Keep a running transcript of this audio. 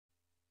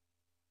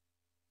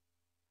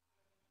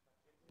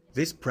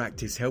This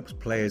practice helps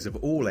players of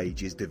all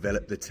ages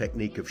develop the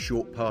technique of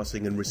short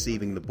passing and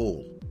receiving the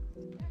ball.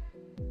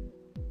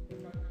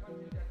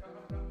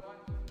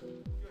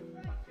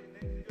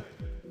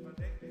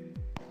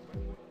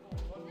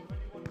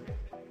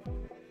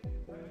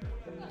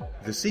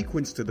 The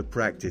sequence to the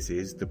practice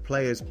is the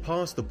players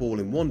pass the ball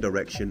in one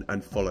direction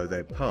and follow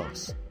their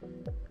pass.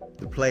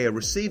 The player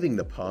receiving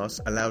the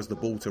pass allows the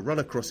ball to run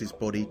across his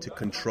body to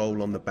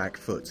control on the back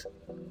foot.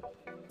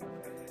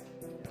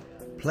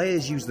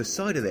 Players use the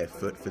side of their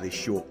foot for this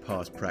short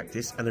pass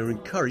practice and are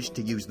encouraged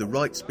to use the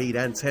right speed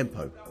and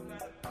tempo.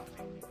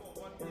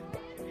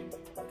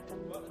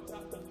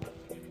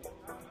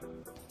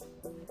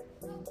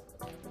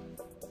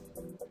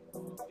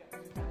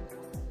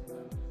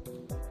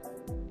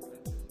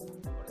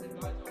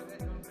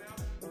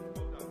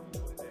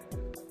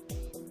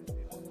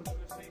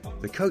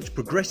 The coach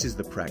progresses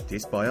the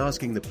practice by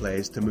asking the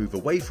players to move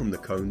away from the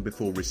cone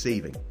before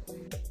receiving.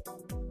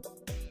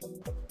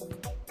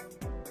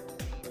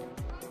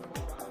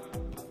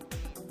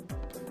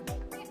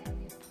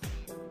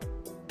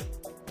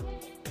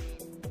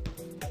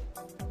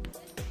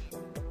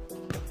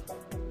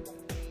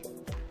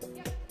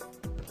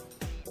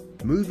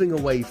 Moving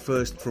away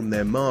first from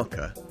their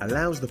marker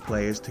allows the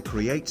players to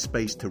create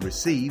space to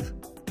receive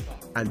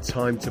and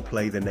time to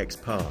play the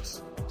next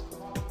pass.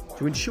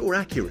 To ensure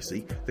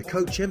accuracy, the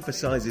coach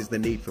emphasises the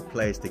need for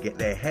players to get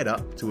their head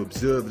up to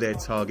observe their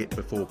target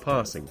before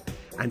passing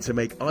and to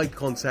make eye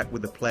contact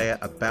with the player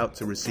about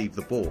to receive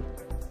the ball.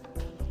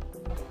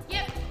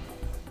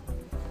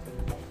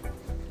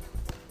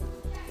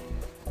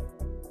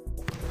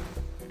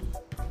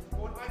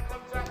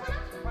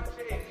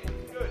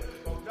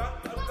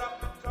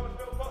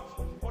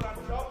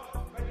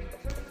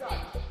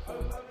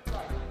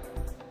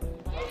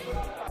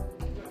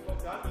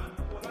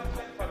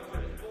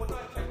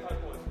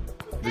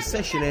 The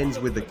session ends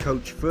with the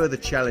coach further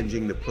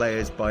challenging the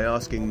players by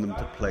asking them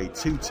to play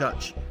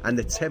two-touch and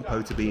the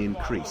tempo to be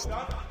increased.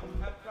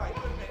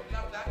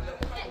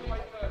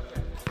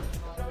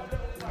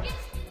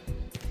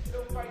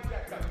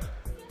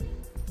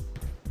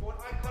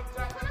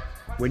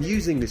 When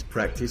using this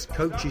practice,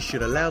 coaches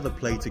should allow the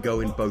play to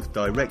go in both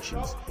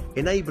directions,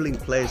 enabling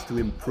players to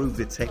improve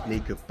the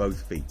technique of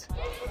both feet.